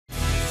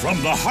From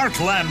the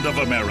heartland of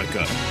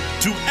America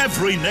to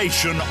every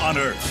nation on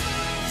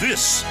earth,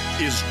 this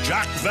is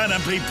Jack Van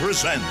Impe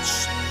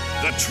Presents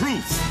The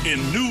Truth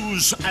in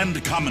News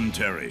and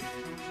Commentary.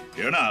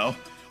 Here now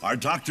are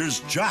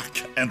Doctors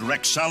Jack and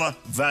Rexella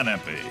Van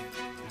Impe.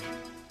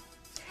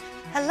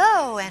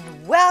 Hello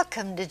and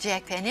welcome to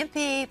Jack Van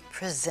Impe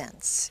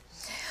Presents.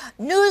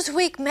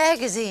 Newsweek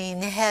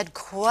magazine had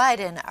quite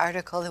an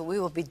article that we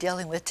will be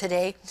dealing with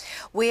today.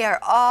 We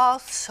are all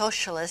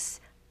socialists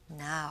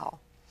now.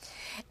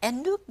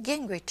 And Newt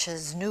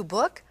Gingrich's new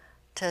book,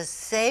 To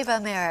Save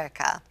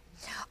America.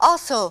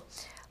 Also,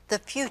 the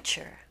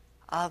future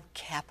of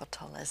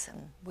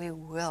capitalism. We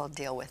will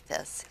deal with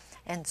this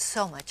and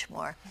so much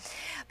more.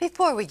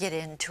 Before we get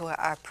into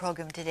our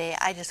program today,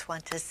 I just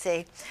want to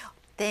say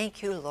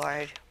thank you,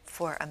 Lord,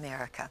 for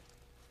America.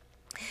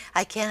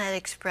 I cannot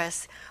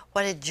express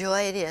what a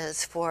joy it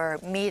is for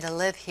me to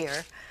live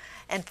here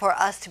and for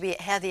us to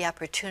have the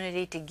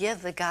opportunity to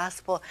give the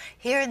gospel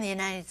here in the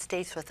United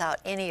States without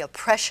any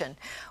oppression.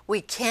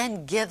 We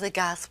can give the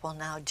gospel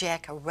now,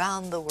 Jack,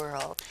 around the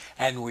world.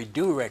 And we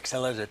do,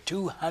 Rexella, to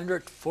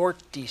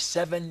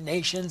 247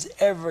 nations,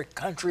 every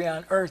country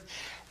on earth,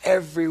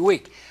 every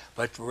week.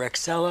 But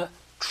Rexella,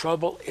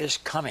 trouble is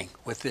coming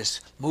with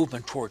this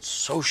movement towards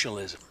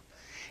socialism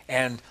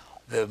and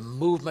the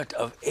movement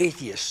of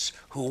atheists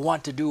who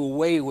want to do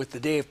away with the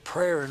day of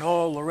prayer and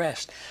all the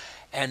rest.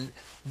 And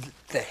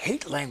the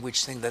hate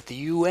language thing that the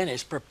UN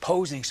is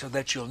proposing so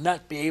that you'll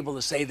not be able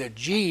to say that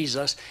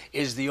Jesus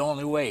is the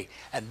only way.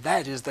 And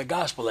that is the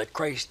gospel, that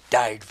Christ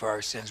died for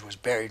our sins, was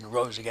buried and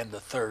rose again the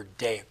third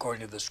day,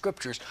 according to the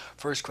scriptures,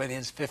 1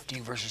 Corinthians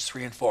 15, verses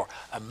 3 and 4.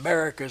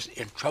 America's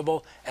in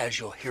trouble, as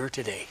you'll hear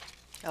today.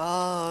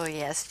 Oh,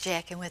 yes,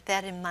 Jack. And with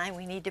that in mind,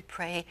 we need to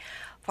pray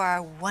for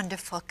our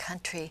wonderful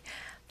country,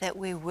 that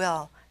we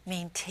will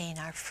maintain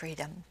our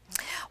freedom.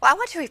 Well, I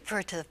want to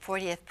refer to the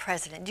 40th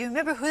president. Do you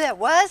remember who that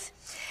was?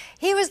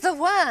 He was the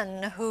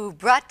one who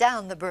brought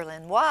down the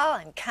Berlin Wall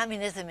and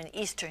communism in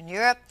Eastern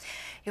Europe.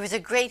 He was a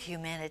great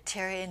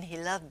humanitarian. He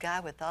loved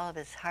God with all of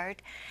his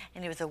heart,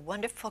 and he was a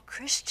wonderful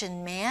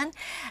Christian man,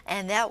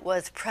 and that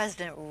was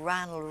President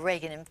Ronald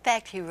Reagan. In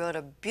fact, he wrote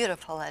a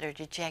beautiful letter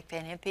to Jack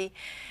Van Impe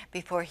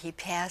before he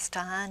passed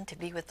on to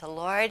be with the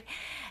Lord.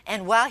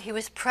 And while he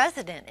was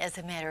president, as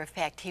a matter of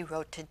fact, he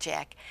wrote to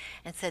Jack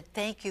and said,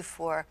 "Thank you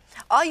for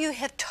all you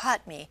have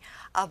taught me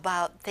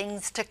about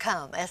things to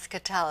come,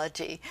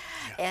 eschatology."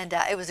 Yeah. And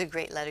it was a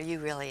great letter. You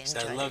really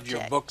enjoyed it, I loved your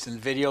Jack. books and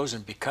videos,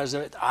 and because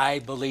of it, I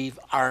believe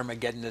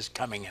Armageddon is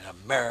coming, and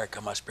America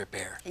must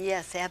prepare.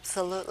 Yes,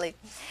 absolutely.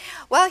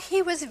 Well,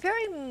 he was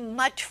very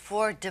much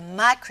for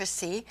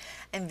democracy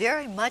and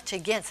very much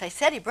against, I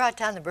said he brought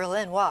down the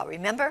Berlin Wall,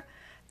 remember?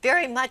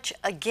 Very much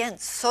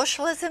against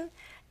socialism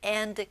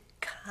and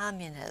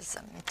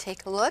communism.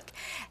 Take a look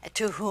at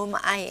to whom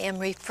I am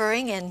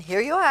referring, and here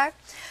you are.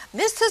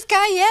 Missed this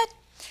guy yet?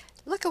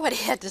 Look at what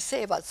he had to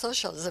say about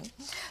socialism.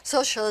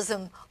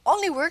 Socialism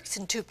only works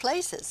in two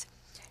places: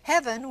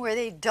 heaven, where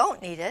they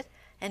don't need it,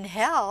 and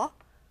hell,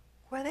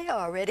 where they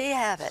already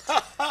have it.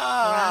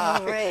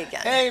 Ronald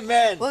Reagan.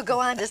 Amen. We'll go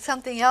on to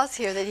something else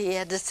here that he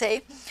had to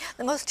say.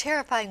 The most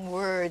terrifying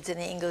words in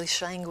the English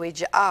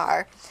language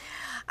are,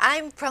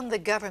 "I'm from the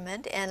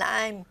government and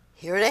I'm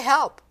here to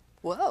help."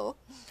 Whoa.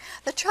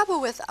 The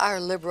trouble with our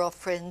liberal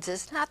friends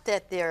is not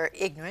that they're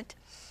ignorant.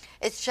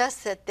 It's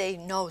just that they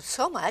know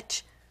so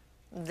much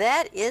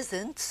that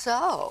isn't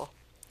so.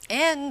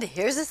 And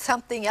here's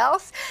something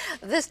else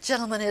this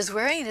gentleman is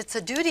wearing. It's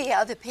a duty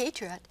of the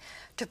patriot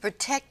to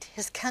protect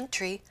his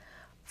country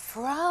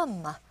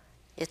from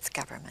its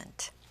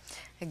government.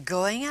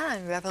 Going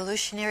on,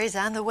 revolutionaries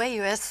on the way.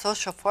 U.S.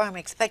 Social Forum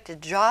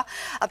expected to draw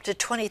up to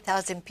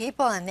 20,000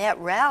 people, and that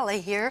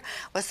rally here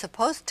was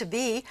supposed to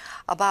be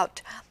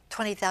about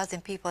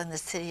 20,000 people in the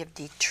city of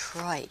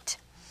Detroit.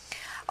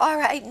 All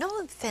right,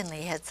 Nolan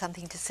Finley had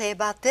something to say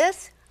about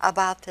this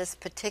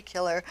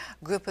particular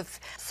group of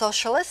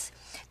socialists.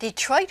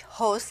 Detroit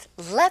hosts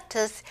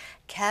leftist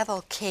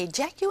cavalcade.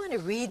 Jack, you want to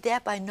read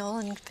that by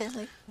Nolan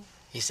Finley?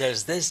 He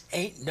says, "This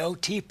ain't no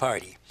tea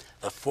party.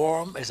 The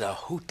forum is a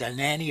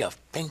hootenanny of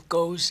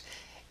pinkos,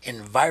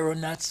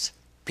 environuts,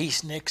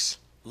 peaceniks,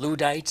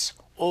 Luddites,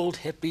 old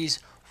hippies,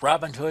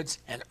 Robin Hoods,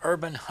 and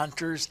urban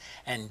hunters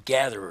and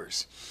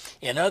gatherers.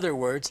 In other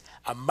words,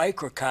 a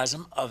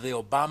microcosm of the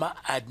Obama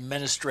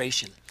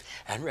administration."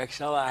 And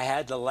Rexella, I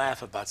had to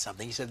laugh about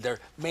something. He said they're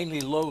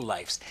mainly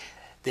lowlifes.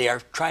 They are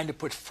trying to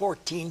put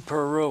 14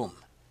 per room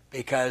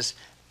because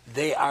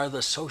they are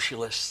the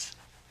socialists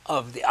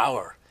of the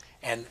hour.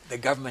 And the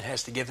government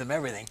has to give them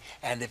everything.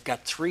 And they've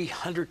got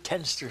 300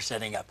 tents they're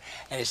setting up.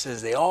 And he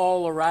says they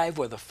all arrive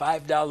with a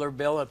 $5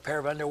 bill, a pair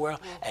of underwear,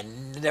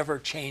 and never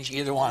change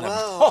either one of them.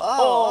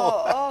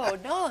 Oh,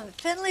 no,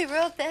 Finley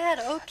wrote that?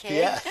 Okay.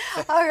 Yeah.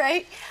 All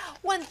right.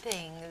 One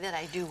thing that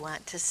I do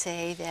want to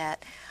say,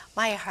 that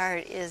my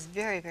heart is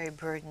very, very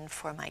burdened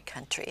for my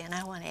country. And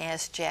I want to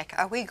ask Jack,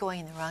 are we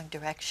going in the wrong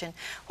direction?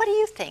 What do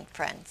you think,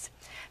 friends?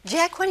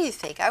 Jack, what do you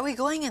think? Are we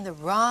going in the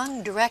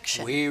wrong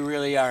direction? We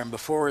really are. And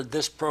before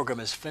this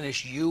program is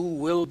finished, you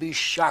will be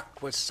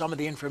shocked with some of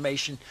the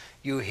information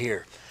you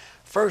hear.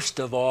 First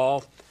of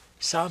all,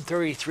 Psalm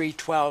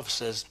 33:12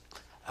 says,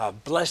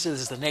 blessed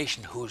is the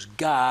nation whose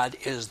God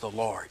is the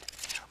Lord.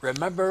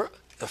 Remember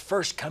the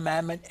first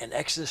commandment in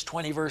Exodus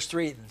 20, verse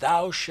 3,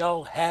 thou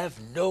shalt have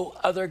no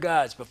other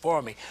gods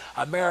before me.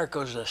 America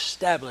was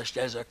established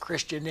as a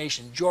Christian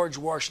nation. George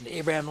Washington,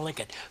 Abraham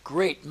Lincoln,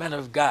 great men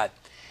of God.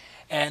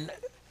 And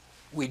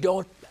we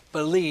don't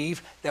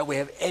believe that we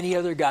have any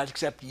other gods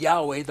except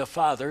Yahweh the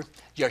Father,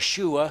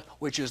 Yeshua,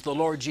 which is the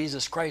Lord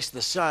Jesus Christ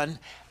the Son,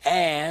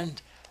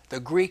 and the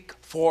Greek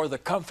for the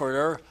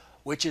Comforter,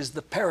 which is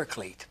the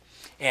Paraclete.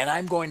 And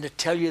I'm going to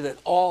tell you that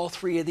all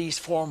three of these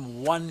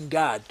form one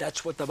God.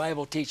 That's what the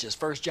Bible teaches.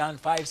 1 John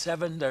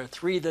 5:7, there are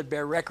three that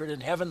bear record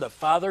in heaven, the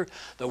Father,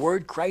 the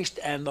Word, Christ,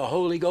 and the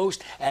Holy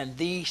Ghost, and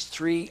these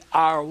three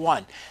are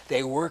one.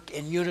 They work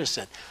in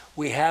unison.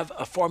 We have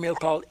a formula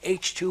called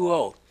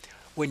H2O.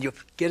 When you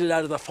get it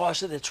out of the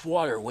faucet, it's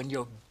water. When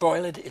you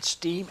boil it, it's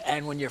steam.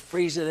 And when you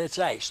freeze it, it's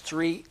ice.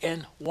 3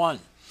 in 1.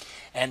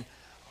 And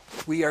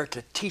we are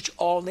to teach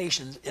all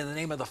nations in the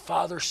name of the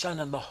Father, Son,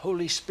 and the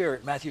Holy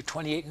Spirit, Matthew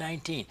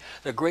 28:19.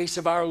 The grace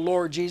of our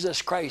Lord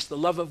Jesus Christ, the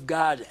love of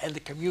God, and the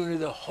communion of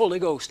the Holy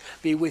Ghost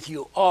be with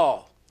you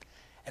all.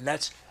 And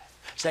that's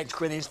 2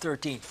 Corinthians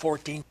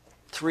 13:14,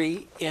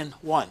 3 in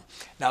 1.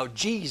 Now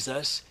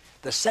Jesus,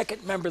 the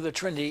second member of the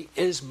Trinity,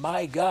 is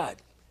my God.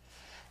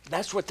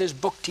 That's what this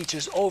book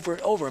teaches over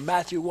and over.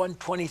 Matthew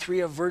 1:23,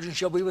 a virgin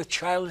shall be with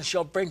child and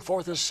shall bring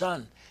forth a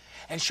son,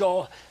 and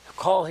shall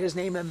call his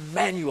name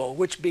Emmanuel,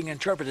 which being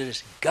interpreted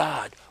is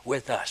God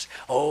with us.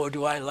 Oh,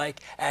 do I like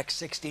Acts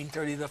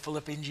 16:30, the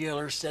Philippian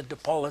jailer said to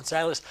Paul and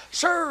Silas,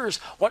 sirs,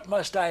 what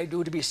must I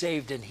do to be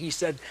saved? And he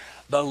said,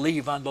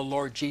 believe on the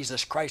Lord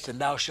Jesus Christ and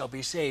thou shalt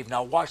be saved.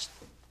 Now watch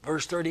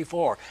verse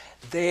 34.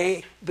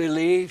 They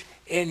believed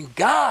in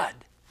God,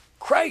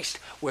 Christ,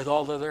 with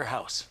all of their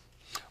house.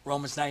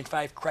 Romans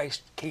 9:5,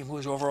 Christ came who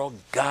is over all,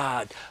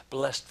 God,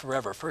 blessed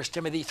forever. 1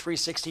 Timothy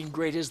 3:16,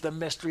 great is the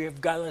mystery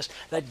of godliness,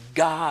 that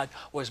God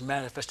was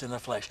manifest in the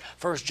flesh.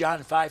 1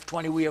 John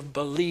 5:20, we have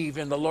believed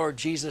in the Lord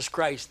Jesus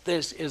Christ.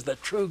 This is the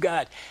true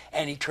God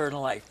and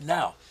eternal life.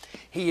 Now,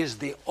 he is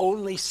the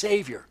only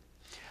Savior.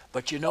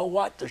 But you know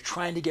what? They're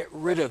trying to get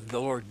rid of the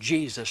Lord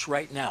Jesus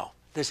right now.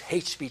 This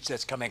hate speech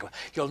that's coming.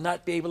 You'll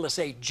not be able to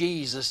say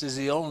Jesus is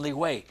the only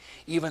way,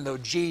 even though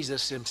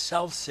Jesus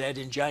himself said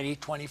in John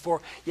 8:24,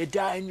 you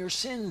die in your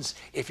sins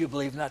if you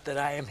believe not that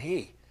I am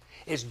he.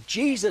 It's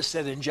Jesus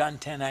said in John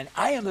 10:9,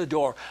 I am the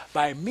door.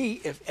 By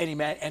me, if any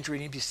man enter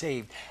in, he be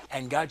saved.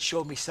 And God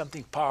showed me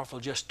something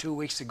powerful just 2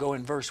 weeks ago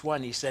in verse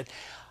 1. He said,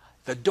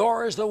 the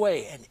door is the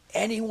way, and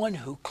anyone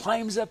who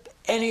climbs up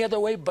any other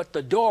way but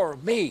the door,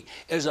 me,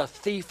 is a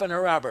thief and a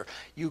robber.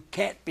 You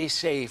can't be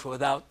saved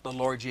without the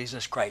Lord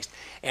Jesus Christ.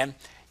 And,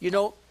 you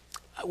know,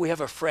 we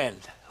have a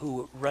friend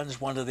who runs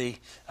one of the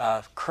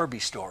Kirby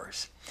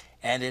stores,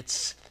 and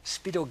it's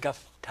Speedo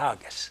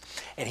Guftagus.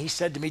 And he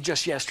said to me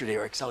just yesterday,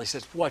 Rexel, he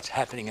says, what's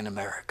happening in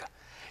America?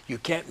 You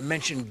can't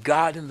mention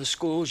God in the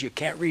schools. You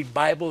can't read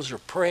Bibles or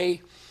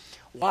pray.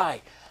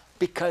 Why?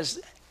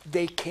 Because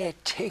they can't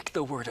take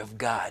the word of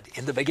God.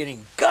 In the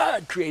beginning,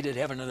 God created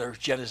heaven and earth,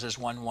 Genesis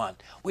 1:1.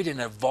 We didn't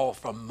evolve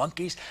from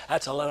monkeys.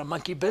 That's a lot of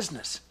monkey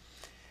business.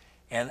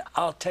 And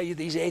I'll tell you,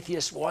 these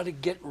atheists want to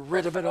get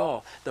rid of it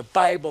all. The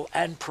Bible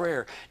and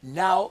prayer.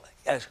 Now,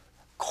 a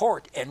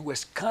court in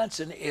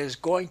Wisconsin is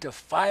going to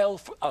file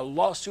a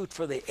lawsuit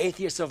for the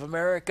atheists of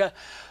America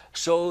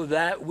so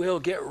that we'll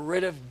get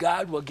rid of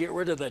God. We'll get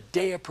rid of the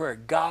day of prayer.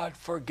 God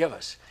forgive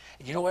us.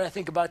 You know what I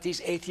think about these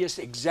atheists?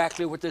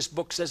 Exactly what this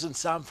book says in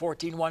Psalm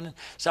 14:1 and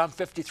Psalm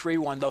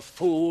 53:1. The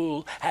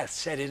fool hath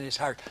said in his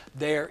heart,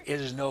 there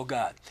is no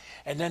God.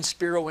 And then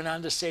Spiro went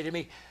on to say to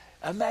me,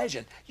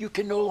 imagine, you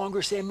can no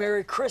longer say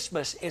Merry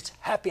Christmas. It's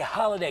Happy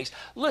Holidays.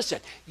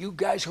 Listen, you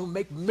guys who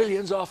make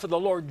millions off of the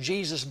Lord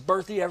Jesus'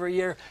 birthday every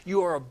year,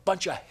 you are a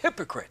bunch of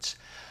hypocrites.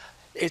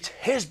 It's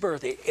his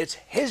birthday. It's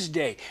his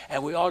day.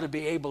 And we ought to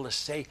be able to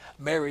say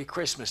Merry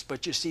Christmas.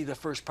 But you see, the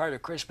first part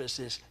of Christmas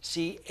is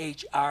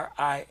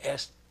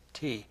Christ,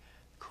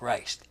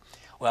 Christ.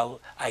 Well,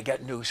 I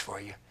got news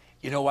for you.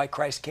 You know why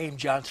Christ came?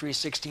 John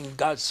 3:16,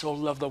 God so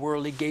loved the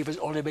world, he gave his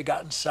only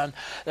begotten Son,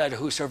 that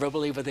whosoever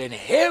believeth in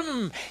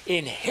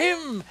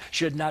him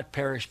should not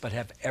perish, but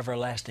have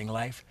everlasting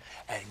life.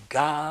 And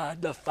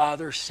God the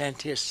Father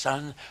sent his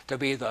Son to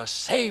be the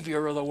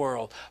Savior of the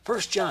world.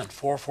 1 John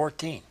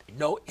 4:14,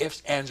 no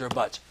ifs, ands, or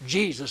buts.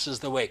 Jesus is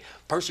the way.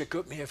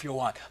 Persecute me if you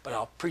want, but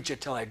I'll preach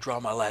it till I draw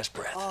my last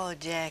breath. Oh,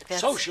 Jack,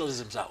 that's...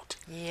 Socialism's out.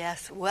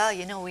 Yes, well,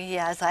 you know, we,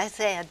 as I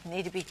said,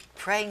 need to be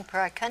praying for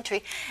our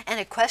country. And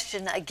a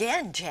question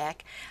again,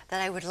 Jack,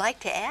 that I would like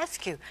to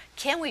ask you.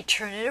 Can we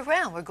turn it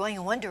around? We're going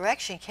in one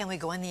direction. Can we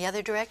go in the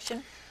other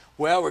direction?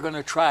 Well, we're going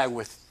to try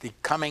with the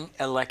coming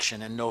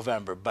election in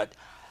November, but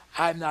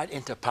I'm not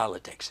into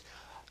politics.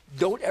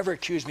 Don't ever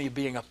accuse me of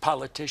being a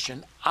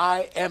politician.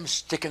 I am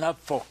sticking up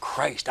for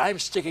Christ. I'm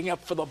sticking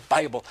up for the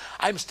Bible.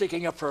 I'm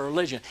sticking up for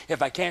religion.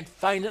 If I can't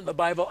find it in the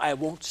Bible, I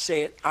won't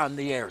say it on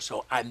the air.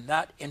 So I'm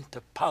not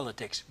into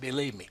politics,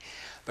 believe me.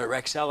 But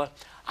Rexella,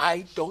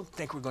 I don't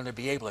think we're going to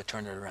be able to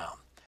turn it around.